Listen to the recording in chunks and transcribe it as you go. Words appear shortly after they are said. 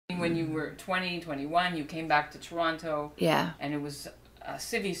When you were 20, 21, you came back to Toronto. Yeah. And it was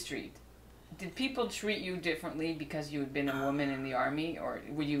Civvy Street. Did people treat you differently because you had been a woman in the army, or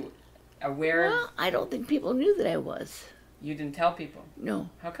were you aware? Well, I don't think people knew that I was. You didn't tell people? No.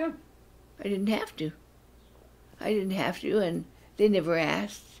 How come? I didn't have to. I didn't have to, and they never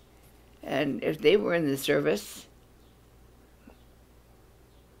asked. And if they were in the service,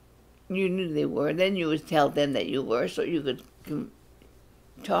 you knew they were. Then you would tell them that you were, so you could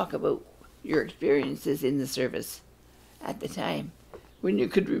talk about your experiences in the service at the time, when you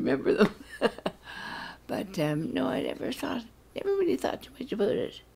could remember them. But no, I never really thought too much about it.